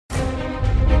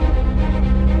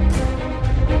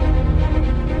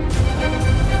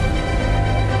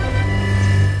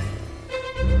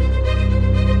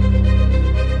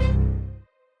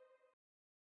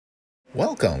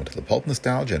Welcome to the Pulp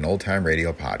Nostalgia and Old Time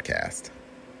Radio podcast.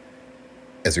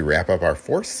 As we wrap up our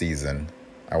fourth season,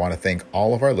 I want to thank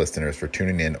all of our listeners for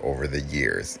tuning in over the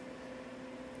years.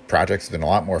 The project's been a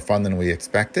lot more fun than we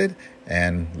expected,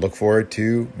 and look forward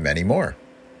to many more.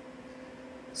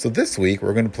 So this week,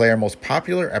 we're going to play our most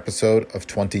popular episode of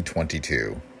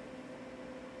 2022.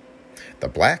 The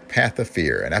Black Path of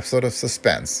Fear, an episode of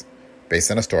Suspense, based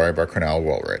on a story by Cornell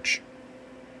Woolrich.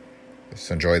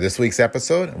 So enjoy this week's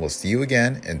episode, and we'll see you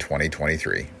again in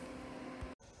 2023.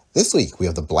 This week, we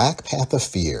have The Black Path of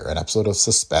Fear, an episode of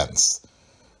Suspense,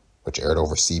 which aired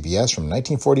over CBS from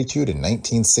 1942 to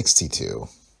 1962.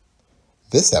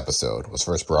 This episode was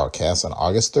first broadcast on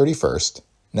August 31st,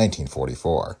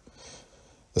 1944.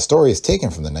 The story is taken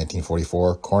from the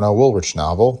 1944 Cornell Woolrich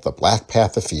novel, The Black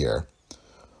Path of Fear.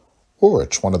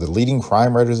 Woolrich, one of the leading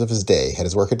crime writers of his day, had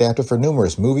his work adapted for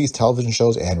numerous movies, television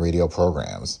shows, and radio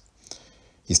programs.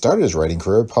 He started his writing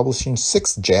career publishing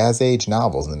 6 jazz-age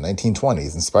novels in the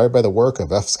 1920s, inspired by the work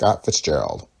of F. Scott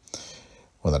Fitzgerald.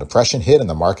 When the Depression hit and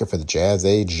the market for the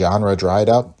jazz-age genre dried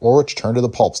up, Woolrich turned to the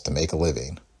pulps to make a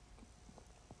living.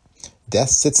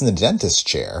 Death Sits in the Dentist's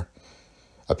Chair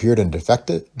appeared in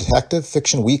Detective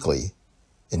Fiction Weekly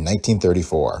in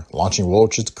 1934, launching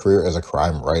Woolrich's career as a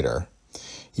crime writer.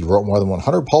 He wrote more than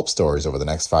 100 pulp stories over the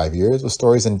next 5 years, with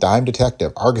stories in Dime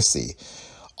Detective, Argosy,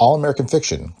 All-American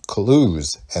Fiction,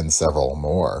 Clues, and several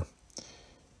more.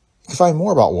 You can find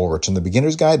more about Woolrich in the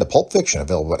Beginner's Guide to Pulp Fiction,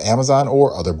 available at Amazon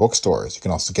or other bookstores. You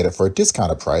can also get it for a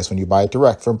discounted price when you buy it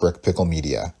direct from Brick Pickle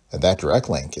Media, and that direct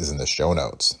link is in the show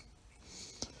notes.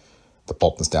 The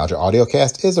Pulp Nostalgia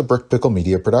Audiocast is a Brick Pickle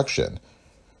Media production.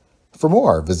 For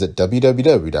more, visit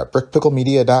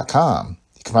www.brickpicklemedia.com.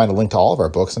 You can find a link to all of our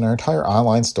books and our entire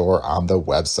online store on the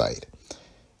website.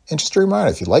 And just a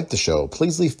reminder, if you like the show,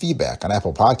 please leave feedback on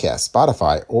Apple Podcasts,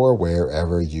 Spotify, or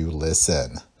wherever you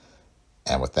listen.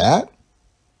 And with that,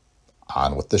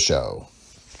 on with the show.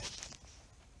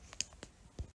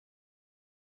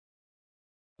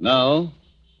 Now,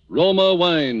 Roma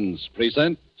Wines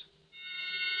present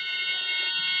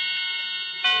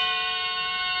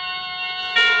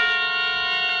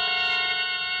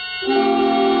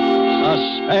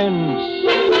Suspense.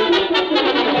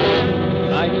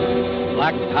 Tonight,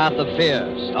 Black Path of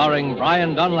Fear, starring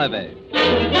Brian Donlevy.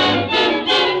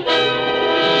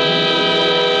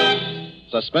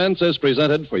 Suspense is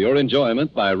presented for your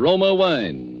enjoyment by Roma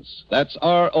Wines. That's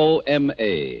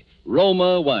R-O-M-A,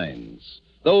 Roma Wines.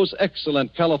 Those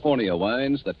excellent California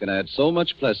wines that can add so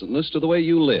much pleasantness to the way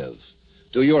you live,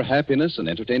 to your happiness in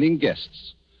entertaining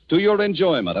guests, to your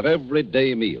enjoyment of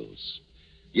everyday meals.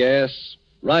 Yes,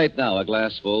 right now a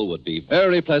glassful would be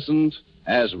very pleasant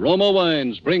as Roma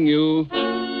Wines bring you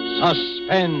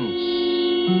Suspense.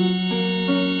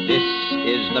 This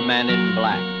is the Man in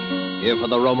Black, here for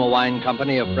the Roma Wine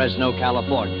Company of Fresno,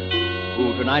 California,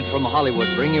 who tonight from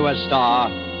Hollywood bring you as star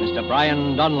Mr.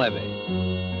 Brian Donlevy.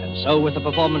 And so with the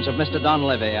performance of Mr.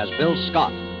 Donlevy as Bill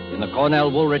Scott in the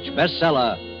Cornell Woolrich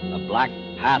bestseller, The Black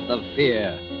Path of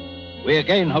Fear, we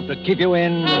again hope to keep you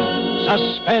in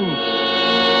suspense.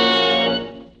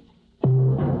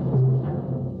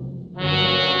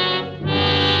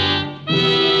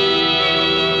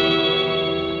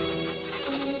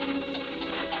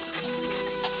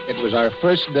 It was our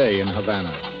first day in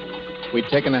Havana. We'd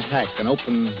taken a hack, an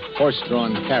open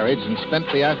horse-drawn carriage, and spent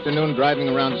the afternoon driving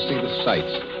around to see the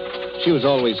sights. She was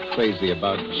always crazy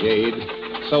about jade.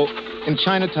 So in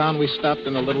Chinatown, we stopped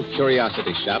in a little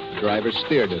curiosity shop the driver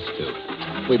steered us to.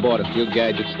 We bought a few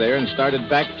gadgets there and started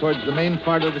back towards the main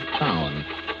part of the town.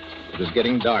 It was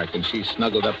getting dark, and she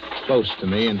snuggled up close to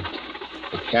me in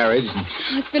the carriage.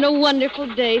 It's been a wonderful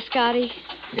day, Scotty.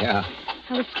 Yeah.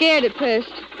 I was scared at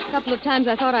first. A couple of times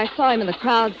I thought I saw him in the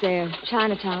crowds there,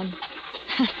 Chinatown.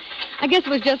 I guess it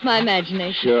was just my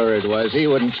imagination. Sure it was. He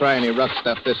wouldn't try any rough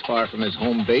stuff this far from his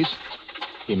home base.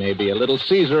 He may be a little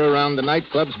Caesar around the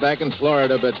nightclubs back in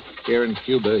Florida, but here in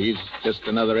Cuba, he's just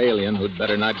another alien who'd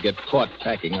better not get caught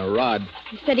packing a rod.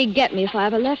 He said he'd get me if I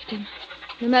ever left him,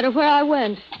 no matter where I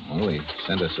went. Oh, he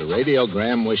sent us a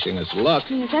radiogram wishing us luck.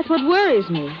 Yes, that's what worries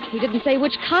me. He didn't say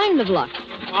which kind of luck.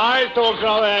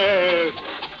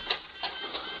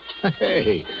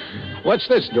 Hey, what's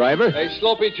this, driver? Hey,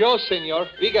 Sloppy Joe, senor.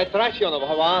 We got traction of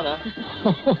Havana.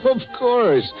 Of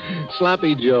course.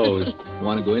 Sloppy Joe's.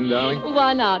 Want to go in, darling?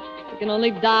 Why not? We can only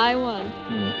die once.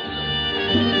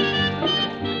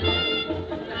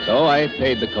 So I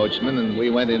paid the coachman, and we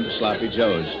went into Sloppy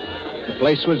Joe's. The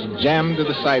place was jammed to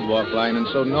the sidewalk line and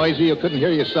so noisy you couldn't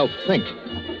hear yourself think.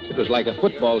 It was like a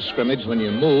football scrimmage when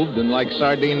you moved and like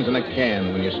sardines in a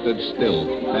can when you stood still.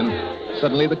 Then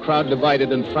suddenly the crowd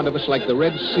divided in front of us like the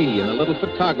Red Sea, and a little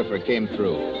photographer came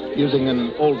through, using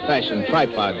an old-fashioned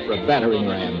tripod for a battering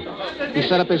ram. He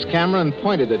set up his camera and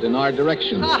pointed it in our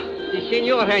direction. The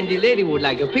senor and the lady would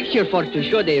like a picture for to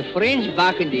show their friends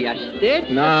back in the estate.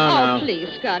 No. Please,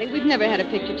 Scotty. We've never had a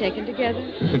picture taken together.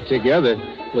 Together,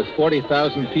 with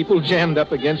 40,000 people jammed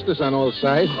up against us on all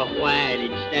sides. Oh, well,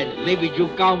 instead, maybe you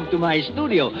come to my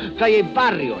studio. Calle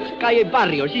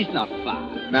Barrios is not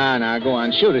far. Nah, go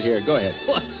on. Shoot it here. Go ahead.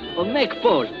 Make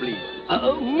pose, please.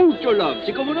 Mucho love.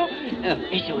 ¿Sí, cómo no?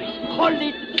 Eso es. Hold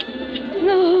it.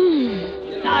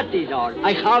 No. That is all.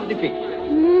 I have the picture.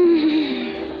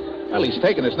 Well, he's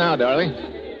taking us now, darling.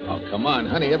 Oh, come on,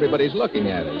 honey. Everybody's looking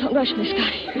at us. Don't rush me,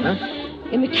 Scotty. Huh?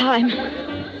 Give me time.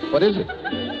 What is it?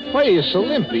 Why are you so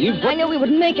limp, Eve? I knew we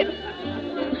wouldn't make it.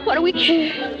 What do we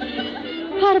care?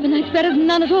 Part of a night's better than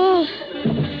none at all.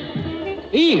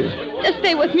 Eve! Just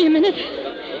stay with me a minute.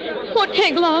 Won't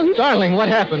take long. Darling, what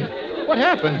happened? What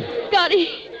happened? Scotty,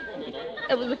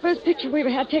 that was the first picture we ever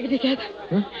had taken together.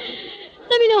 Huh?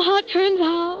 Let me know how it turns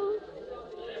out.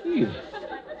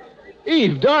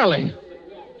 Eve, darling.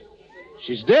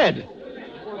 She's dead.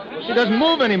 She doesn't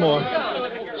move anymore.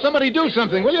 Somebody do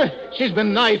something, will you? She's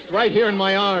been knifed right here in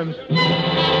my arms.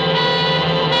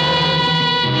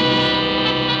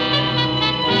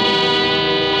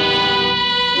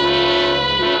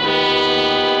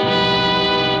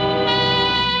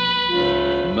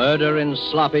 Murder in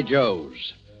Sloppy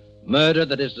Joe's. Murder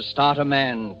that is to start a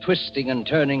man twisting and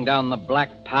turning down the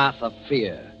black path of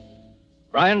fear.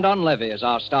 Brian Donlevy is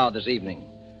our star this evening.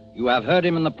 You have heard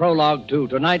him in the prologue to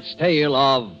tonight's tale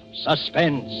of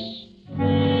Suspense.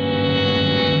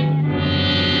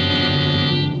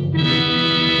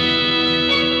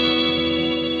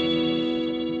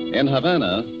 In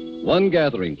Havana, one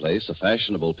gathering place of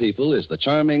fashionable people is the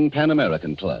charming Pan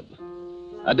American Club.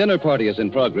 A dinner party is in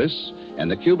progress,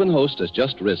 and the Cuban host has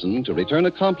just risen to return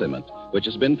a compliment which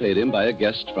has been paid him by a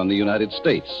guest from the United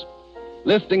States.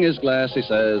 Lifting his glass, he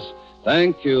says,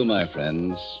 "Thank you, my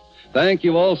friends. Thank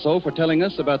you also for telling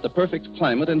us about the perfect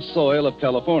climate and soil of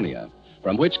California,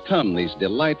 from which come these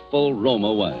delightful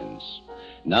Roma wines.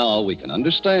 Now we can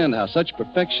understand how such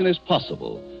perfection is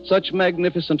possible, such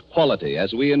magnificent quality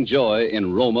as we enjoy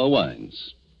in Roma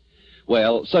wines."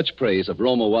 Well, such praise of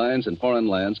Roma wines in foreign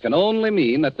lands can only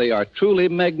mean that they are truly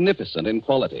magnificent in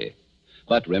quality.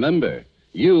 But remember,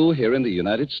 you here in the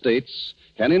United States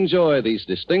can enjoy these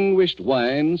distinguished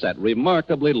wines at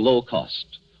remarkably low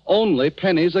cost, only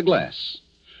pennies a glass.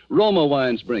 Roma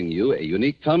wines bring you a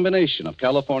unique combination of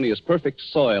California's perfect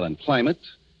soil and climate,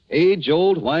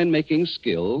 age-old winemaking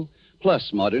skill,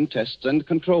 plus modern tests and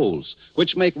controls,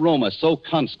 which make Roma so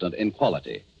constant in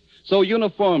quality, so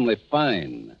uniformly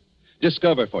fine.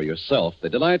 Discover for yourself the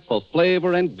delightful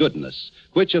flavor and goodness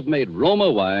which have made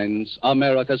Roma wines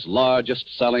America's largest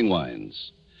selling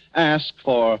wines. Ask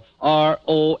for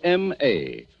ROMA,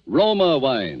 Roma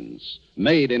wines,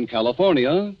 made in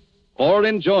California for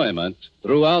enjoyment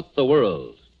throughout the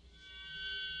world.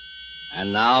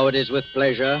 And now it is with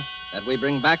pleasure that we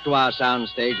bring back to our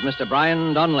soundstage Mr.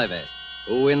 Brian Donlevy,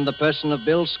 who, in the person of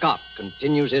Bill Scott,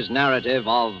 continues his narrative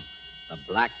of The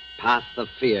Black Path of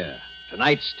Fear.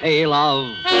 Tonight's tale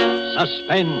of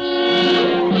Suspense.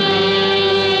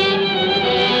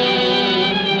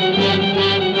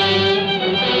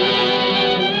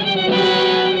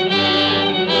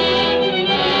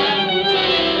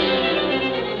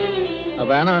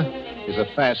 Havana is a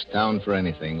fast town for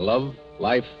anything. Love,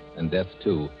 life, and death,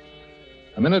 too.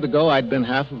 A minute ago, I'd been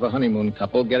half of a honeymoon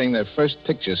couple getting their first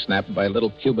picture snapped by a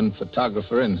little Cuban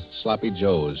photographer in Sloppy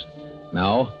Joe's.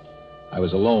 Now, I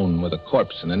was alone with a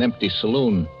corpse in an empty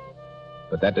saloon.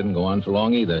 But that didn't go on for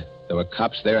long either. There were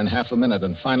cops there in half a minute,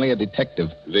 and finally a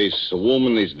detective. This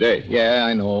woman is dead. Yeah,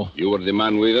 I know. You were the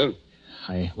man with her?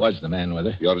 I was the man with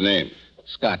her. Your name?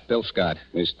 Scott, Bill Scott.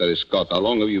 Mr. Scott, how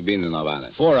long have you been in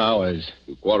Havana? 4 hours.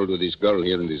 You quarreled with this girl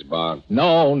here in this bar?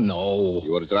 No.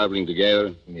 You were traveling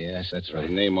together? Yes, that's right. Her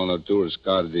name on her tourist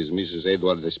card is Mrs.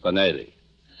 Edward Spinelli.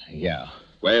 Yeah.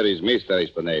 Where is Mr.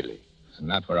 Spinelli?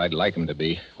 Not where I'd like him to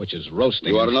be, which is roasting.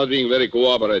 You are not being very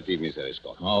cooperative, Mr.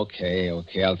 Scott. Okay.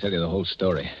 I'll tell you the whole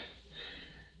story.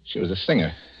 She was a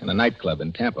singer in a nightclub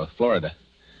in Tampa, Florida.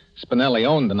 Spinelli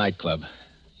owned the nightclub.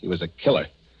 He was a killer.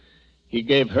 He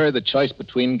gave her the choice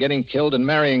between getting killed and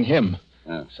marrying him.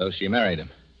 So she married him.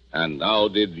 And how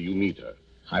did you meet her?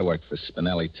 I worked for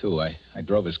Spinelli, too. I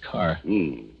drove his car.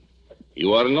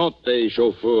 You are not a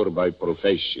chauffeur by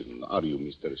profession, are you,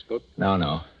 Mr. Scott?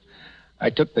 No. I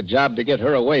took the job to get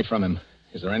her away from him.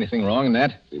 Is there anything wrong in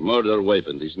that? The murder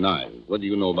weapon, this knife. What do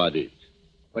you know about it?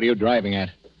 What are you driving at?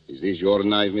 Is this your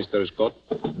knife, Mr. Scott?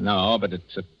 No, but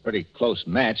it's a pretty close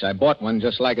match. I bought one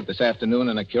just like it this afternoon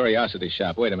in a curiosity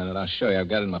shop. Wait a minute, I'll show you. I've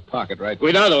got it in my pocket right now.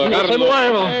 Cuidado,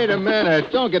 agárralo. Wait a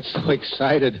minute. Don't get so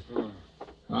excited.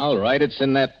 All right, it's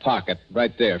in that pocket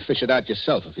right there. Fish it out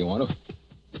yourself if you want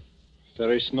to.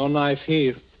 There is no knife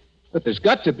here. But there's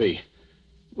got to be.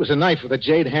 It was a knife with a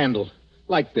jade handle,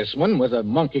 like this one, with a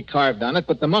monkey carved on it,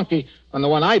 but the monkey on the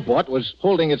one I bought was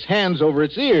holding its hands over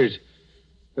its ears.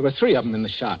 There were 3 of them in the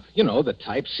shop. You know, the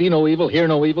type. See no evil, hear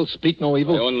no evil, speak no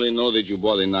evil. I only know that you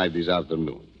bought a knife this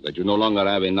afternoon, that you no longer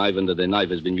have a knife and that the knife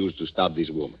has been used to stab this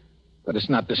woman. But it's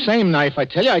not the same knife, I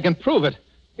tell you. I can prove it.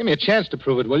 Give me a chance to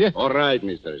prove it, will you? All right,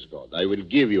 Mr. Scott. I will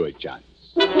give you a chance.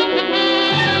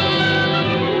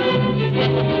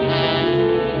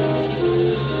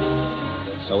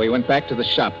 So we went back to the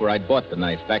shop where I'd bought the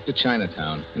knife, back to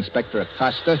Chinatown. Inspector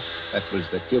Acosta, that was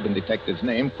the Cuban detective's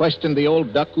name, questioned the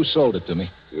old duck who sold it to me.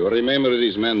 You remember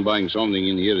this man buying something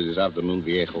in here this afternoon,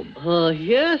 Viejo?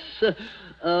 Yes.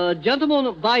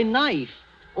 Gentleman buy knife.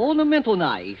 Ornamental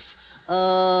knife.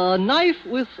 Knife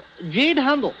with jade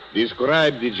handle.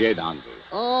 Describe the jade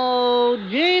handle.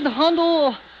 Jade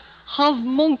handle have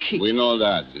monkey. We know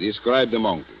that. Describe the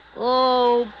monkey.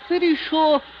 Pretty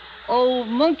sure.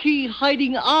 Monkey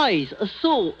hiding eyes.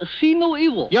 So, see no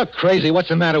evil. You're crazy. What's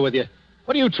the matter with you?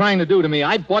 What are you trying to do to me?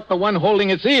 I bought the one holding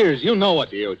its ears. You know it.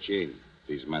 Tio Chin,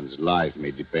 this man's life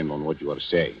may depend on what you are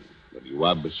saying, but you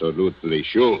are absolutely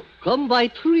sure. Come by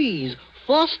trees.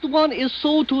 First one is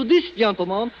sold to this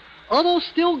gentleman. Other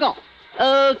still got.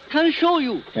 Can show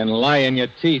you. Can lie in your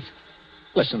teeth.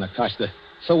 Listen, Acosta.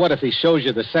 So what if he shows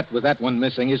you the set with that one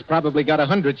missing? He's probably got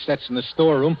 100 sets in the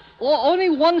storeroom. Or only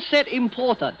one set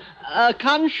important.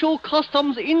 Can show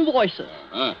customs invoices.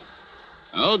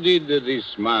 How did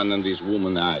this man and this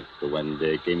woman act when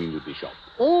they came into the shop?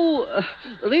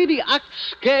 Lady act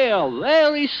scared,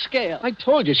 very scared. I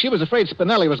told you, she was afraid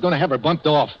Spinelli was going to have her bumped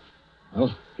off.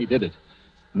 Well, he did it.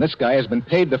 And this guy has been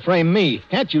paid to frame me.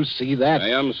 Can't you see that? I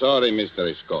am sorry,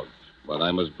 Mr. Scott, but I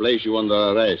must place you under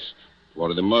arrest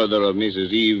for the murder of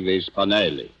Mrs. Eve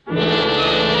Spinelli.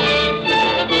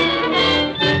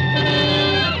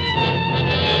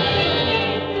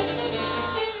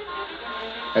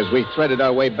 As we threaded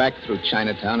our way back through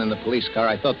Chinatown in the police car,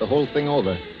 I thought the whole thing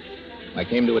over. I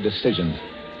came to a decision.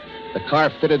 The car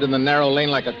fitted in the narrow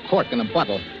lane like a cork in a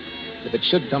bottle. If it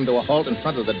should come to a halt in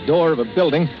front of the door of a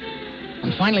building,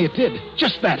 and finally it did.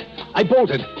 Just that. I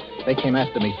bolted. They came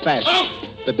after me fast.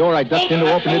 The door I ducked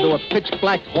into opened into a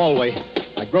pitch-black hallway.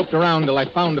 I groped around till I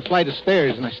found a flight of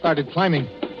stairs, and I started climbing.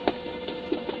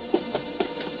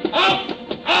 Out!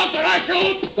 Out, or I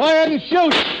shoot! Go ahead and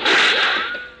shoot!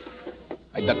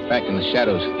 I ducked back in the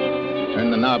shadows,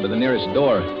 turned the knob of the nearest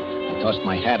door. I tossed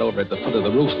my hat over at the foot of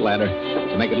the roof ladder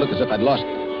to make it look as if I'd lost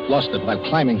it while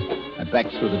climbing. I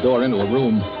backed through the door into a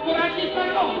room.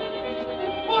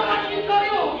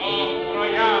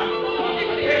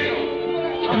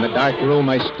 In the dark room,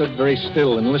 I stood very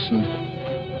still and listened.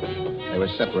 They were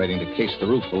separating to case the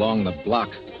roof along the block.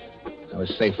 I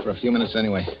was safe for a few minutes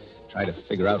anyway. Tried to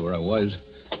figure out where I was.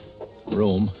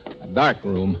 Room. A dark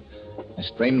room. I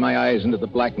strained my eyes into the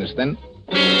blackness. Then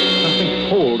something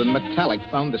cold and metallic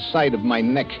found the side of my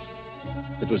neck.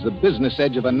 It was the business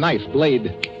edge of a knife blade.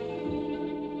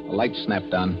 A light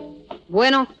snapped on.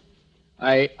 Bueno.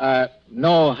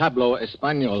 No hablo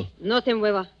español. No se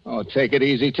mueva. Oh, take it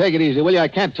easy, will you? I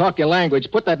can't talk your language.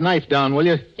 Put that knife down, will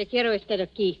you? Te quiero estar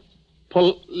aquí.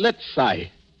 Polizei.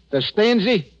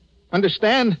 Verstehen?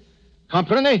 Understand?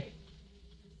 Comprende?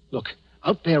 Look,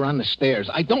 out there on the stairs,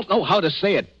 I don't know how to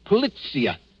say it.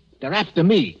 Polizia. They're after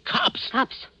me. Cops.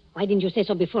 Cops? Why didn't you say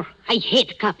so before? I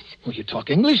hate cops. Oh, you talk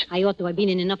English? I ought to have been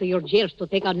in enough of your jails to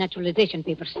take out naturalization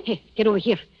papers. Hey, get over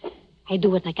here. I do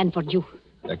what I can for you.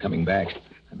 They're coming back.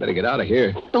 I better get out of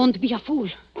here. Don't be a fool.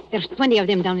 There's 20 of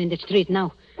them down in the street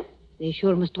now. They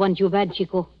sure must want you bad,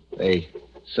 Chico. They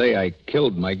say I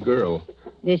killed my girl.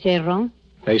 They say wrong?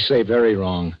 They say very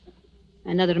wrong.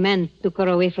 Another man took her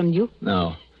away from you?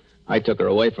 No. I took her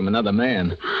away from another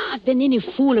man. Then any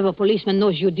fool of a policeman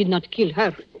knows you did not kill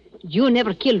her. You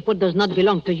never killed what does not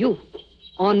belong to you.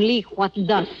 Only what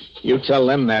does. You tell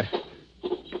them that.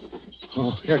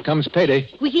 Oh, here comes payday.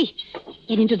 Wiggy,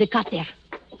 get into the cot there.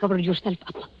 Cover yourself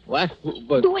up. What?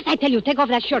 But... Do as I tell you. Take off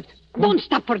that shirt. Don't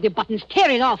stop for the buttons.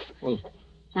 Tear it off. Well...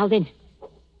 Now then,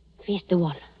 face the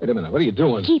wall. Wait a minute. What are you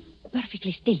doing? Keep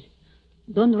perfectly still.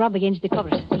 Don't rub against the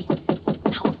covers. See?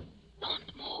 Now,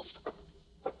 don't move.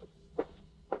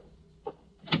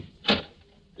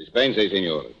 Suspense,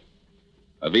 señor.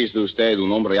 ¿Ha visto usted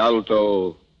un hombre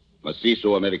alto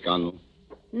Macizo americano.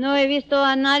 No he visto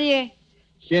a nadie.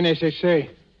 ¿Quién es ese?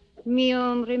 Mi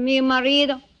hombre, mi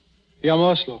marido.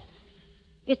 Llamoslo.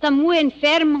 Está muy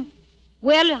enfermo.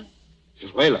 Vuela.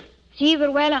 Viruela. Sí,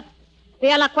 viruela.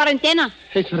 Ve a la cuarentena.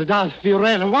 Es verdad,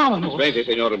 Viruela, vámonos. Suspense,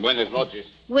 señor. Buenas noches.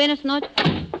 Buenas noches.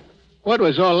 What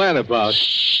was all that about?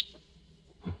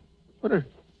 What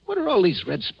are all these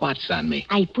red spots on me?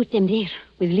 I put them there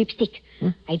with lipstick.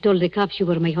 I told the cops you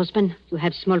were my husband. You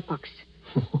have smallpox.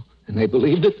 And they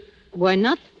believed it? Why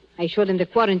not? I showed them the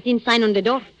quarantine sign on the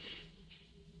door.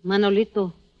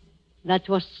 Manolito, that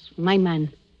was my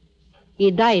man. He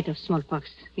died of smallpox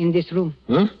in this room.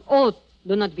 Huh? Oh,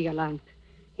 do not be alarmed.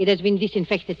 It has been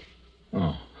disinfected.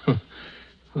 Oh.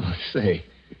 Oh, say,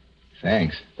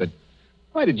 thanks. But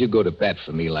why did you go to bat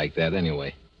for me like that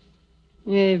anyway?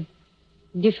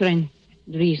 Different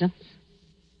reasons.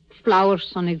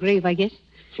 Flowers on a grave, I guess.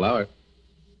 Flower?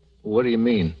 What do you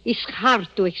mean? It's hard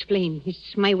to explain.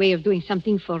 It's my way of doing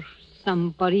something for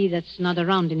somebody that's not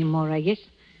around anymore, I guess.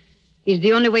 It's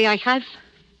the only way I have.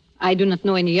 I do not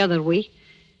know any other way.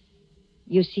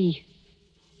 You see,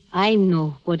 I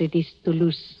know what it is to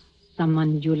lose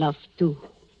someone you love, too.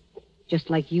 Just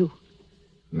like you.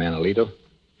 Manolito?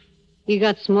 He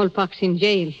got smallpox in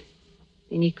jail.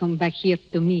 Then he come back here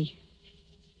to me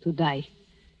to die.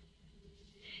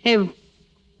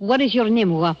 What is your name,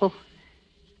 Guapo?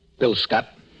 Bill Scott?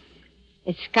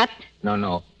 Scott?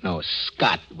 No,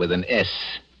 Scott with an S.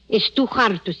 It's too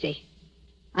hard to say.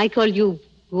 I call you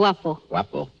Guapo.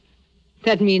 Guapo?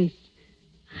 That means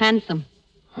handsome.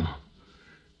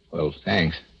 Well,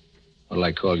 thanks. What'll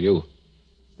I call you?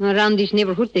 Around this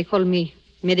neighborhood, they call me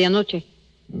Medianoche.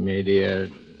 Media...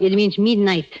 It means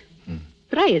midnight.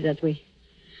 Try it that way.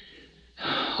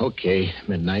 Okay,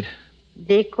 midnight.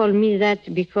 They call me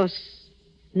that because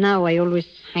now I always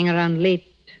hang around late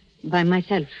by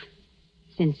myself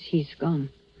since he's gone.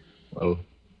 Well,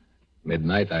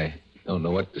 midnight, I don't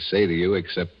know what to say to you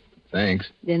except thanks.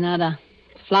 De nada.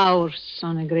 Flowers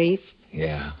on a grave.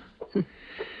 Yeah.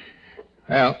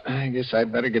 Well, I guess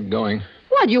I'd better get going.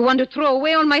 What do you want to throw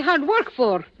away all my hard work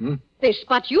for? Hmm? They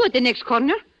spot you at the next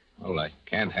corner. Well, I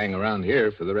can't hang around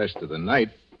here for the rest of the night.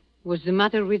 What's the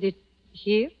matter with it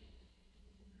here?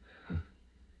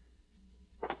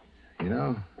 You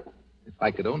know, if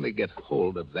I could only get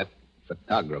hold of that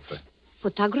photographer.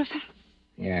 Photographer?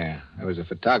 Yeah, there was a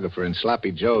photographer in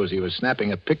Sloppy Joe's. He was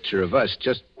snapping a picture of us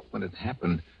just when it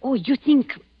happened. Oh, you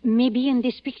think maybe in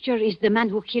this picture is the man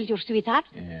who killed your sweetheart?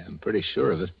 Yeah, I'm pretty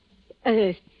sure of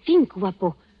it. Think,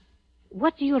 Guapo.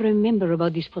 What do you remember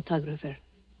about this photographer?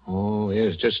 Oh, he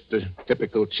was just a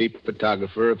typical cheap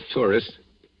photographer of tourists.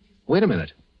 Wait a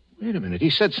minute. He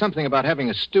said something about having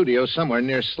a studio somewhere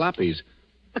near Sloppy's.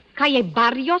 Calle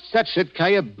Barrios? That's it,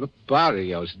 Calle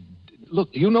Barrios.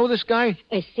 Look, do you know this guy?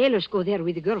 Sailors go there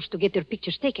with the girls to get their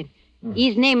pictures taken.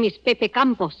 His name is Pepe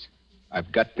Campos.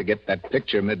 I've got to get that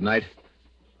picture, Midnight.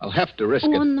 I'll have to risk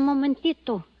it. Un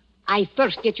momentito. I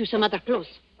first get you some other clothes.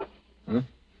 Huh?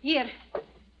 Here.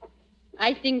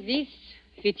 I think these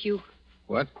fit you.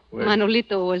 What? Where?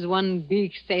 Manolito was one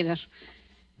big sailor.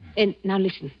 And now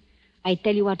listen. I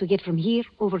tell you how to get from here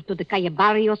over to the Calle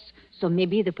Barrios, so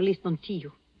maybe the police don't see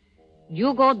you.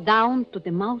 You go down to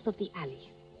the mouth of the alley.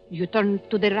 You turn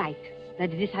to the right. That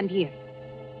is this hand here.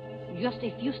 Just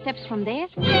a few steps from there.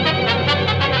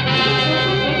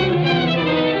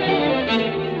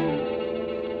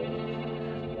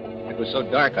 It was so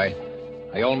dark,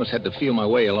 I almost had to feel my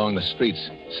way along the streets.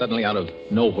 Suddenly, out of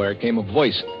nowhere, came a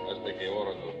voice.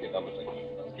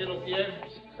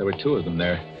 There were two of them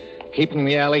there, keeping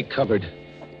the alley covered.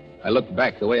 I looked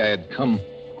back the way I had come.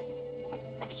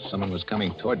 Someone was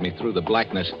coming toward me through the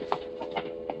blackness.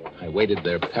 I waited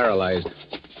there, paralyzed.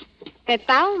 ¿Qué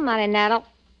tal, marinero?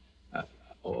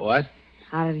 What?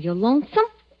 Are you lonesome?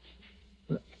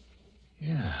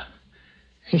 Yeah.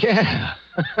 Yeah.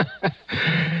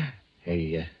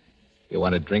 Hey, you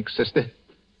want a drink, sister?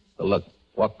 Well, look,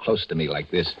 walk close to me like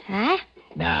this. Huh?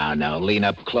 Now, lean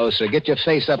up closer. Get your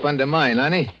face up under mine,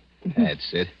 honey.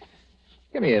 That's it.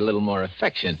 Give me a little more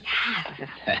affection.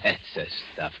 That's the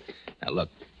stuff. Now, look.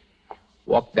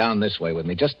 Walk down this way with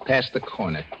me, just past the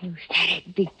corner. You said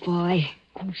it, big boy.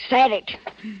 You said it.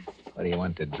 What do you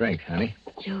want to drink, honey?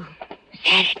 You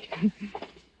said it.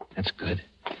 That's good.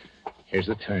 Here's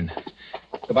the turn.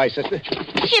 Goodbye, sister.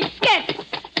 Chipskit!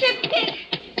 Chipskit!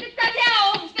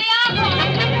 Descateo! Te amo!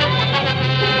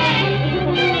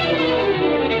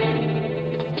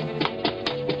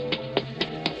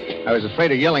 I was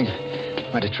afraid of yelling.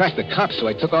 Might attract the cops, so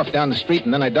I took off down the street,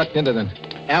 and then I ducked into the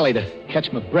alley to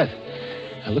catch my breath.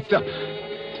 I looked up.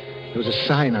 There was a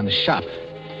sign on the shop.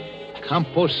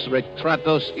 Campos,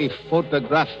 retratos y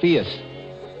fotografías.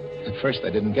 At first, I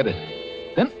didn't get it.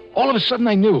 Then, all of a sudden,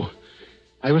 I knew.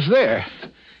 I was there.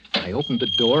 I opened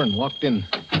the door and walked in.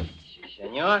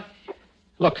 Senor?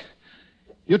 Look,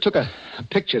 you took a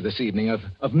picture this evening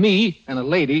of me and a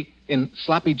lady in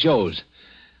Sloppy Joe's.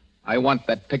 I want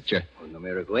that picture. Oh, no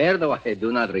me recuerdo. I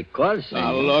do not recall, senor.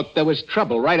 Now, look, there was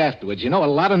trouble right afterwards. You know,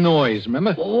 a lot of noise,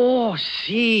 remember? Oh,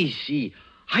 si.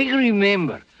 I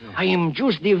remember. Yeah. I am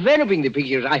just developing the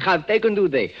pictures I have taken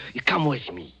today. You come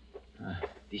with me.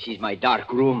 This is my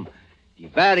dark room. The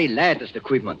very latest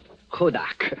equipment.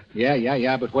 Kodak.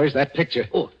 Yeah, but where's that picture?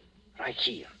 Oh, right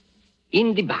here.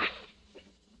 In the bath.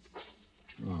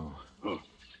 Oh.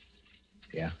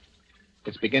 Yeah.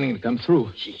 It's beginning to come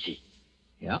through. Si.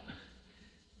 Yeah.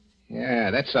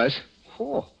 Yeah, that's us.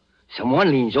 Oh,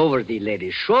 someone leans over the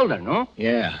lady's shoulder, no?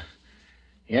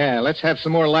 Yeah, let's have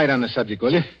some more light on the subject,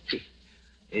 will you?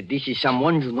 This is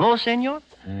someone you know, senor?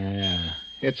 Yeah.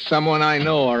 It's someone I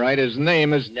know, all right. His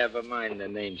name is... Never mind the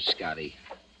name, Scotty.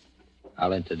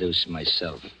 I'll introduce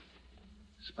myself.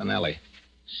 Spinelli.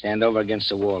 Stand over against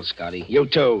the wall, Scotty. You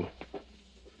too.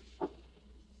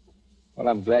 Well,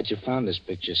 I'm glad you found this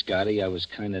picture, Scotty. I was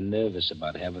kind of nervous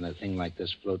about having a thing like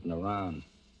this floating around.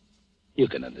 You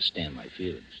can understand my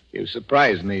feelings. You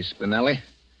surprised me, Spinelli.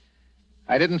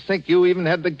 I didn't think you even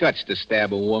had the guts to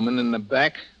stab a woman in the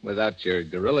back without your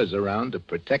gorillas around to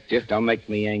protect you. Don't make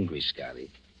me angry, Scotty.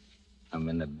 I'm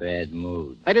in a bad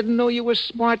mood. I didn't know you were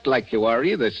smart like you are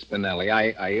either, Spinelli.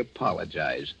 I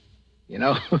apologize. You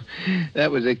know,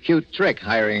 that was a cute trick,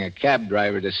 hiring a cab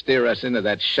driver to steer us into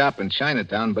that shop in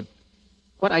Chinatown, but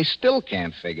what I still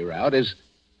can't figure out is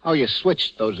how you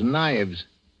switched those knives.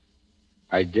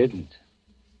 I didn't.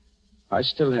 I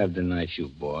still have the knife you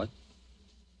bought.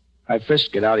 I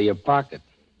frisked it out of your pocket.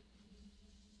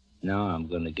 Now I'm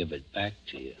going to give it back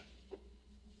to you.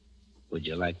 Would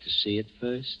you like to see it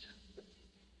first?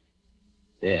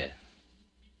 There.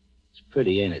 It's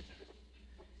pretty, ain't it?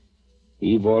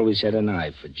 Eve always had an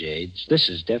eye for jades. This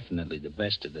is definitely the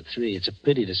best of the three. It's a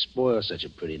pity to spoil such a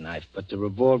pretty knife, but the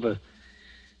revolver,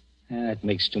 it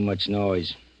makes too much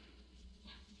noise.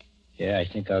 Yeah, I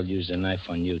think I'll use the knife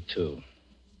on you, too.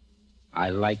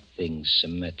 I like things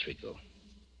symmetrical.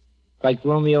 Like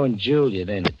Romeo and Juliet,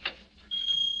 ain't it?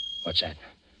 What's that?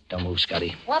 Don't move,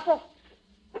 Scotty. Guapo,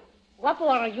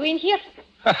 are you in here?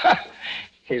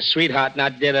 His sweetheart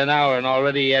not dead an hour, and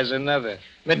already he has another.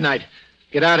 Midnight.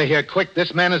 Get out of here, quick.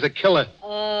 This man is a killer.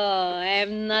 Oh,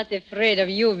 I'm not afraid of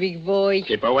you, big boy.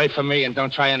 Keep away from me and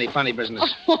don't try any funny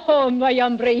business. Oh, my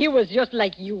hombre, he was just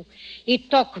like you. He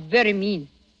talk very mean.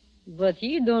 But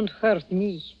he don't hurt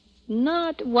me.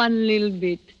 Not one little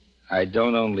bit. I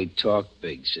don't only talk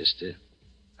big, sister.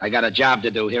 I got a job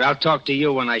to do here. I'll talk to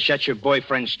you when I shut your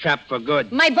boyfriend's trap for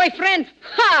good. My boyfriend?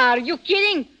 Ha! Are you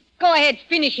kidding? Go ahead,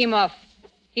 finish him off.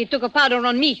 He took a powder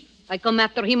on me. I come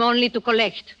after him only to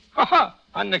collect.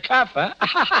 On the cuff, huh?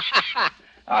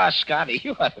 Oh, Scotty,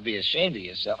 you ought to be ashamed of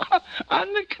yourself.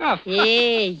 On the cuff.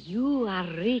 Hey, you are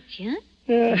rich, huh?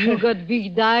 You got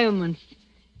big diamonds.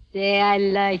 Say, I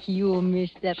like you,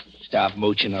 mister. Stop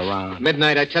mooching around.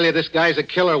 Midnight, I tell you, this guy's a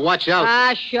killer. Watch out.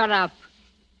 Ah, shut up.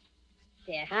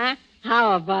 Say, huh?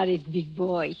 How about it, big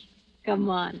boy? Come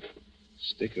on.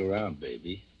 Stick around,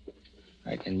 baby.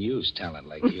 I can use talent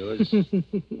like yours.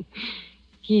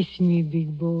 Kiss me,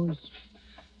 big boy.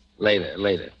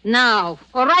 Later. Now.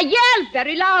 All right, yell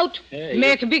very loud. Hey,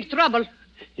 Make big trouble.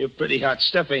 You're pretty hot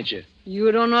stuff, ain't you?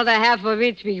 You don't know the half of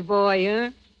it, big boy, huh?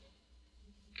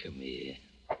 Come here.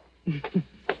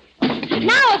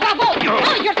 Now, Bravo!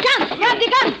 Now, your chance. Grab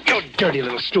the gun. You dirty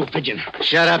little stool pigeon.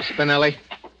 Shut up, Spinelli.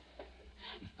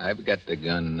 I've got the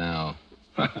gun now.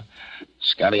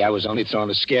 Scotty, I was only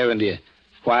throwing a scare into you.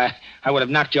 Why, I would have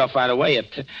knocked you off right away if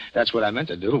that's what I meant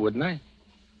to do, wouldn't I?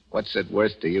 What's it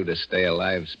worth to you to stay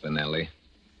alive, Spinelli?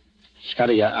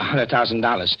 Scotty,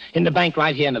 $100,000 in the bank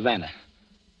right here in Havana.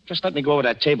 Just let me go over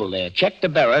that table there. Check the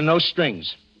bearer, no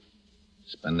strings.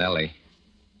 Spinelli,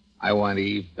 I want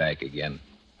Eve back again.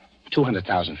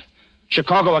 200,000.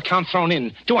 Chicago account thrown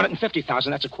in.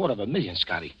 250,000. That's $250,000,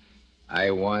 Scotty.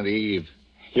 I want Eve.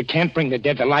 You can't bring the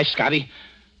dead to life, Scotty.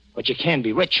 But you can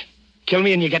be rich. Kill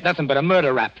me and you get nothing but a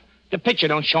murder rap. The picture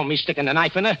don't show me sticking the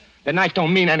knife in her. The knife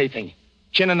don't mean anything.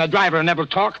 Chin and the driver never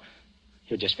talk.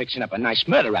 You're just fixing up a nice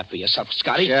murder rap for yourself,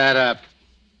 Scotty. Shut up.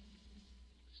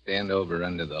 Stand over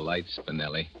under the lights,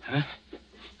 Spinelli. Huh?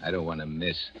 I don't want to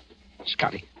miss.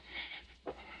 Scotty.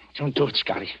 Don't do it,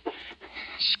 Scotty.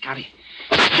 Scotty.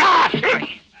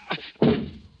 Scotty!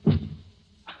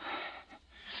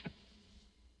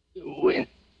 You win.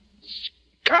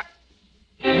 Scott.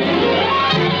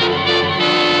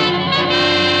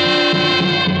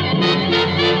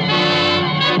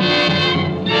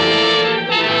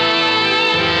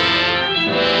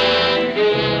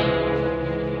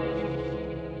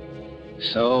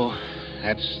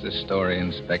 That's the story,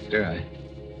 Inspector.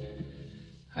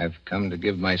 I've come to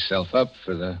give myself up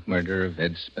for the murder of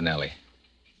Ed Spinelli.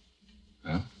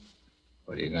 Well,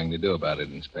 what are you going to do about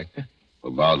it, Inspector?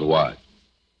 About what?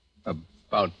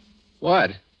 About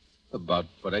what? About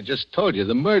what I just told you,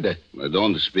 the murder. I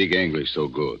don't speak English so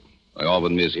good. I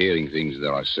often miss hearing things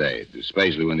that are said,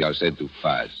 especially when they are said too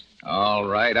fast. All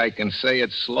right, I can say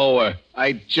it slower.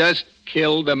 I just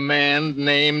killed a man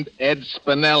named Ed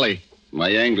Spinelli. My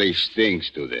English stinks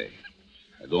today.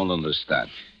 I don't understand.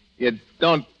 You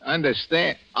don't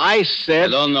understand? I said...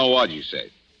 I don't know what you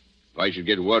said. If I should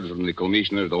get word from the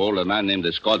commissioner to hold a man named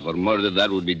Scott for murder,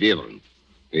 that would be different.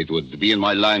 It would be in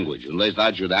my language. Unless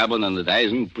that should happen and it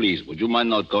hasn't, please, would you mind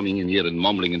not coming in here and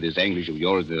mumbling in this English of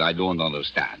yours that I don't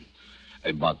understand?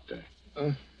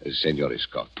 Senor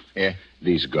Scott. Yeah?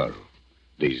 This girl,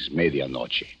 this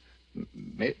medianoche.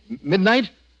 Midnight?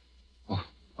 Oh,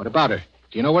 what about her?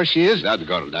 Do you know where she is? That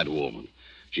girl, that woman.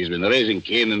 She's been raising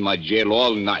Cain in my jail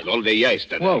all night, all day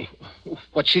yesterday. Well,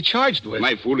 what's she charged with?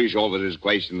 My foolish officers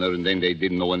questioned her, and then they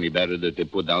didn't know any better that they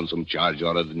put down some charge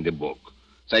on her in the book.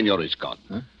 Senor Scott,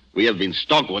 we have been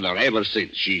stuck with her ever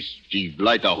since. She's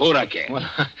like a hurricane. Well,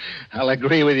 I'll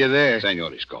agree with you there.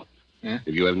 Senor Scott, yeah?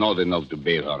 If you have not enough to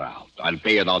bail her out, I'll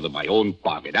pay it out of my own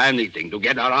pocket. Anything to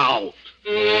get her out.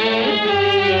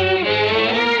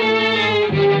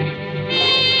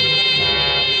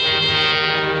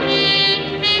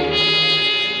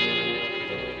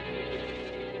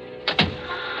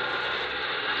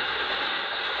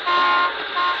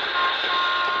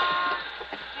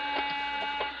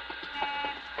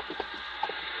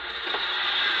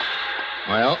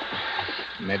 Well,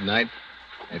 midnight.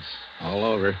 It's all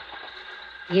over.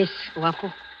 Yes,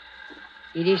 Guapo.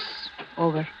 It is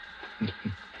over.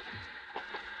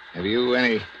 Have you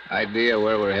any idea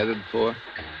where we're headed for?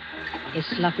 A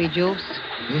Sloppy Joe's.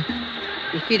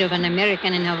 The feet of an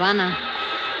American in Havana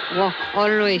walk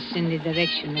always in the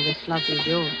direction of a Sloppy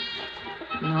Joe's.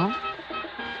 No?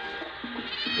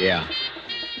 Yeah.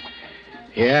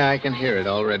 Yeah, I can hear it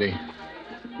already.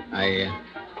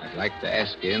 I'd like to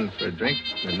ask you in for a drink,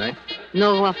 Midnight.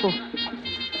 No, Guapo.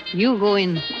 You go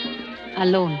in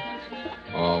alone.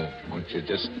 Oh, won't you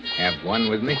just have one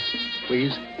with me,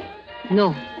 please?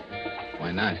 No.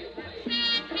 Why not?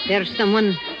 There's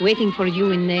someone waiting for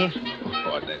you in there.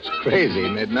 Oh, that's crazy,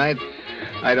 Midnight.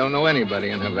 I don't know anybody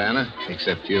in Havana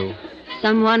except you.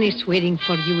 Someone is waiting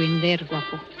for you in there,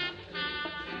 Guapo.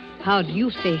 How do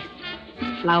you say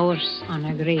flowers on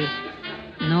a grave?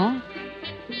 No?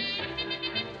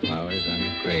 Flowers on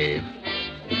a grave.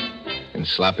 In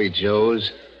Sloppy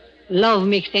Joe's? Love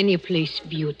makes any place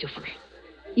beautiful.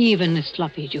 Even a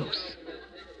Sloppy Joe's.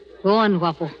 Go on,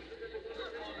 Guapo.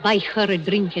 Buy her a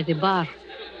drink at the bar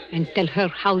and tell her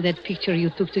how that picture you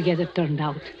took together turned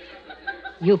out.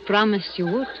 You promised you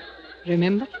would,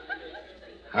 remember?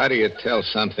 How do you tell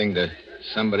something to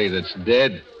somebody that's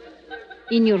dead?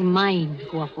 In your mind,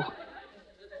 Guapo.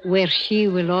 Where she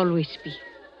will always be.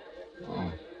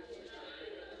 Oh.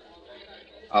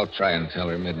 I'll try and tell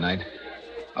her, Midnight.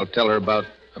 I'll tell her about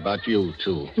you,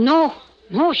 too. No,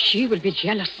 she will be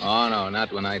jealous. Oh, no,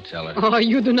 not when I tell her. Oh,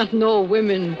 you do not know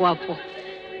women, Guapo.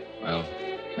 Well,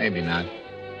 maybe not.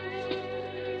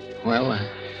 Well,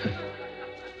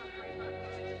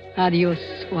 Adios,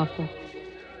 Guapo.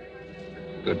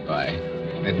 Goodbye,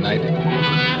 Midnight.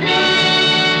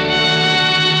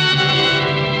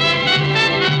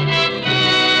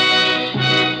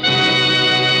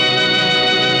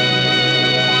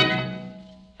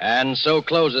 And so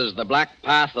closes The Black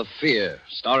Path of Fear,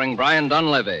 starring Brian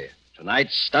Donlevy.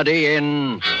 Tonight's study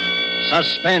in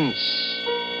Suspense.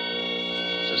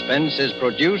 Suspense is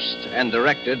produced and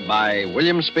directed by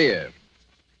William Spear.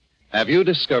 Have you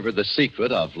discovered the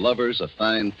secret of lovers of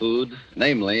fine food?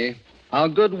 Namely, how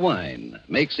good wine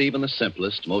makes even the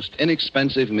simplest, most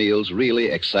inexpensive meals really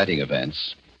exciting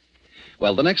events?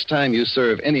 Well, the next time you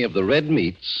serve any of the red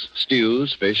meats,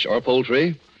 stews, fish, or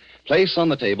poultry, place on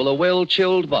the table a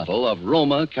well-chilled bottle of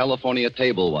Roma California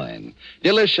table wine.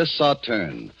 Delicious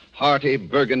sauterne, hearty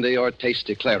burgundy or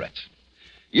tasty claret.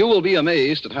 You will be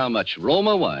amazed at how much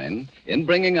Roma wine, in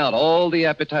bringing out all the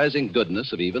appetizing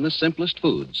goodness of even the simplest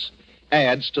foods,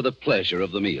 adds to the pleasure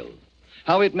of the meal.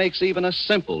 How it makes even a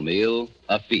simple meal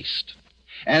a feast.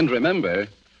 And remember,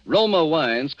 Roma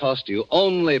wines cost you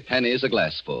only pennies a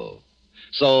glassful.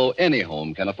 So any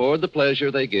home can afford the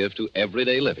pleasure they give to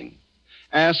everyday living.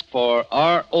 Ask for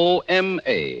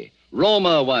R-O-M-A,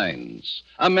 Roma Wines,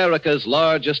 America's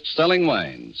largest selling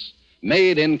wines,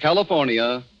 made in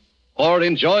California for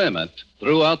enjoyment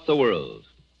throughout the world.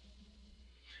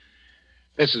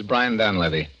 This is Brian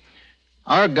Donlevy.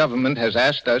 Our government has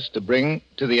asked us to bring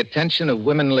to the attention of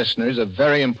women listeners a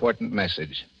very important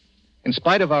message. In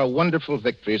spite of our wonderful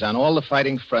victories on all the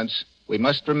fighting fronts, we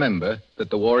must remember that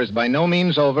the war is by no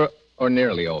means over or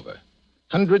nearly over.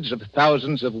 Hundreds of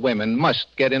thousands of women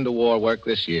must get into war work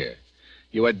this year.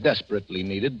 You are desperately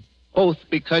needed, both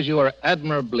because you are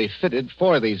admirably fitted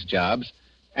for these jobs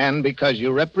and because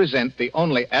you represent the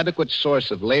only adequate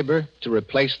source of labor to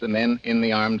replace the men in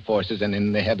the armed forces and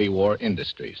in the heavy war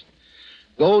industries.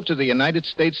 Go to the United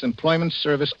States Employment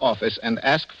Service office and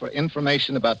ask for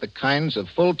information about the kinds of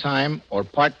full-time or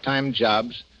part-time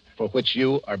jobs for which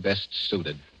you are best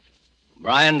suited.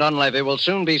 Brian Donlevy will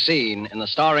soon be seen in the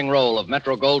starring role of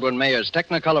Metro-Goldwyn-Mayer's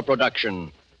Technicolor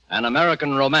production, An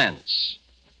American Romance.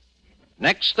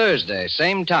 Next Thursday,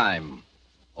 same time,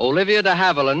 Olivia de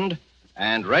Havilland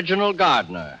and Reginald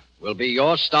Gardner will be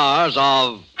your stars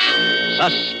of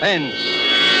Suspense.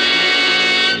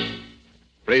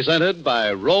 Presented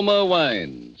by Roma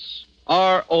Wines.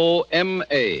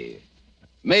 R-O-M-A.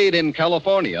 Made in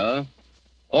California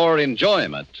for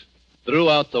enjoyment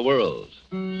throughout the world.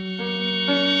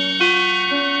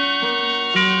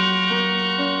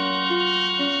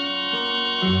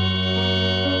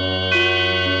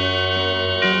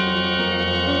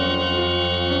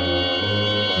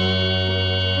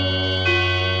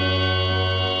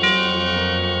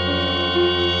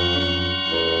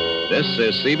 This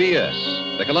is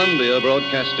CBS, the Columbia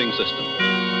Broadcasting System.